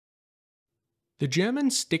The German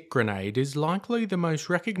stick grenade is likely the most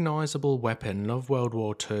recognisable weapon of World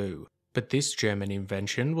War II, but this German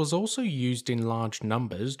invention was also used in large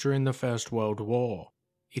numbers during the First World War.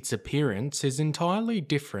 Its appearance is entirely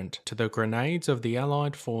different to the grenades of the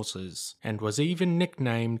Allied forces, and was even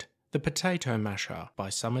nicknamed the potato masher by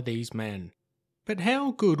some of these men. But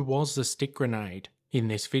how good was the stick grenade? In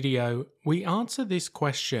this video, we answer this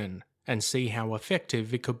question and see how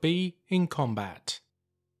effective it could be in combat.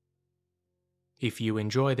 If you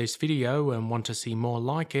enjoy this video and want to see more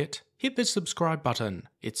like it, hit the subscribe button.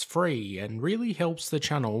 It's free and really helps the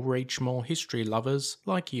channel reach more history lovers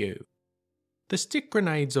like you. The stick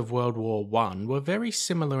grenades of World War I were very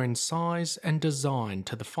similar in size and design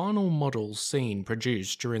to the final models seen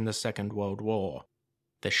produced during the Second World War.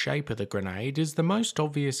 The shape of the grenade is the most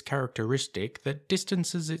obvious characteristic that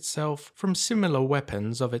distances itself from similar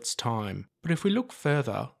weapons of its time, but if we look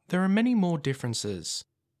further, there are many more differences.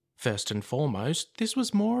 First and foremost, this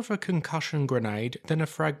was more of a concussion grenade than a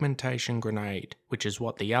fragmentation grenade, which is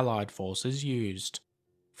what the Allied forces used.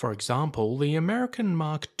 For example, the American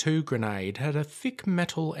Mark II grenade had a thick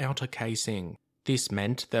metal outer casing. This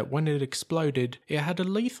meant that when it exploded, it had a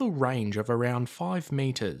lethal range of around 5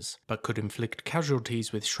 meters, but could inflict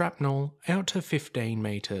casualties with shrapnel out to 15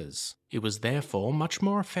 meters. It was therefore much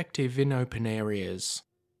more effective in open areas.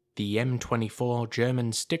 The M24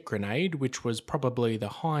 German stick grenade, which was probably the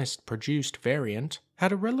highest produced variant,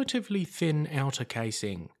 had a relatively thin outer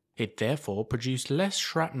casing. It therefore produced less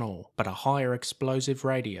shrapnel, but a higher explosive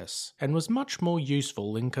radius, and was much more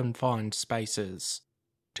useful in confined spaces.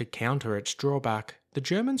 To counter its drawback, the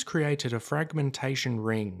Germans created a fragmentation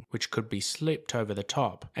ring which could be slipped over the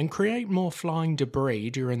top and create more flying debris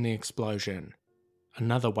during the explosion.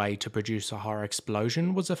 Another way to produce a higher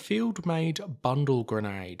explosion was a field-made bundle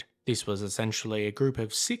grenade. This was essentially a group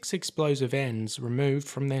of 6 explosive ends removed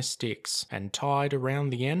from their sticks and tied around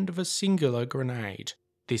the end of a singular grenade.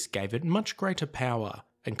 This gave it much greater power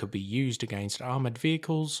and could be used against armoured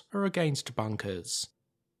vehicles or against bunkers.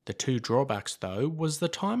 The two drawbacks though was the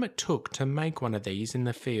time it took to make one of these in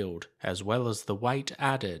the field, as well as the weight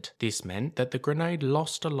added. This meant that the grenade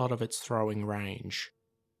lost a lot of its throwing range.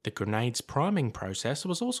 The grenade's priming process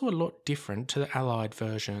was also a lot different to the Allied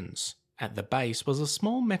versions. At the base was a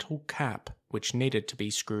small metal cap which needed to be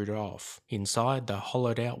screwed off. Inside the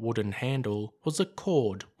hollowed out wooden handle was a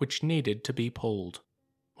cord which needed to be pulled.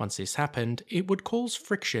 Once this happened, it would cause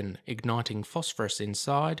friction, igniting phosphorus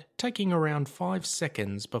inside, taking around 5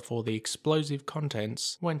 seconds before the explosive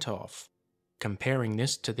contents went off. Comparing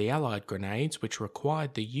this to the Allied grenades, which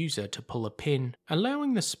required the user to pull a pin,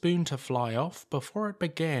 allowing the spoon to fly off before it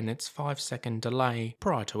began its 5-second delay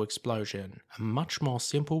prior to explosion, a much more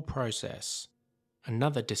simple process.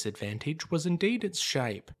 Another disadvantage was indeed its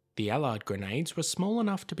shape. The Allied grenades were small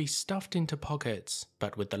enough to be stuffed into pockets,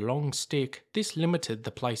 but with the long stick, this limited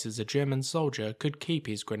the places a German soldier could keep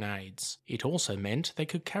his grenades. It also meant they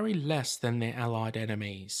could carry less than their Allied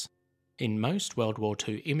enemies. In most World War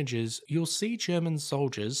II images, you'll see German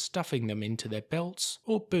soldiers stuffing them into their belts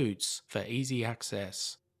or boots for easy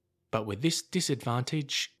access. But with this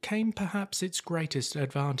disadvantage came perhaps its greatest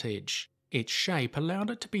advantage. Its shape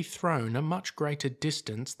allowed it to be thrown a much greater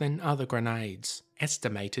distance than other grenades,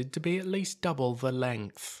 estimated to be at least double the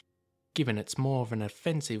length. Given it's more of an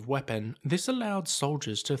offensive weapon, this allowed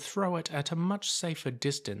soldiers to throw it at a much safer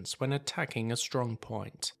distance when attacking a strong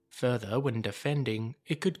point. Further, when defending,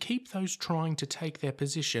 it could keep those trying to take their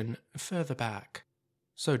position further back.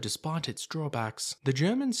 So despite its drawbacks, the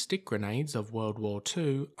German stick grenades of World War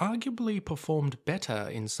II arguably performed better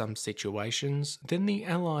in some situations than the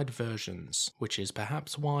Allied versions, which is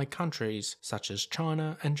perhaps why countries such as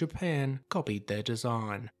China and Japan copied their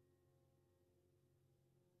design.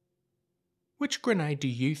 Which grenade do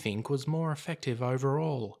you think was more effective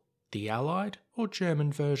overall, the Allied or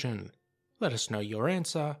German version? Let us know your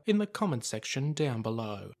answer in the comment section down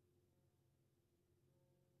below.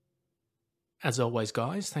 As always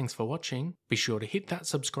guys, thanks for watching. Be sure to hit that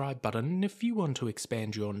subscribe button if you want to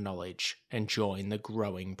expand your knowledge and join the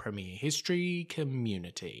growing Premier History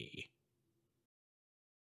community.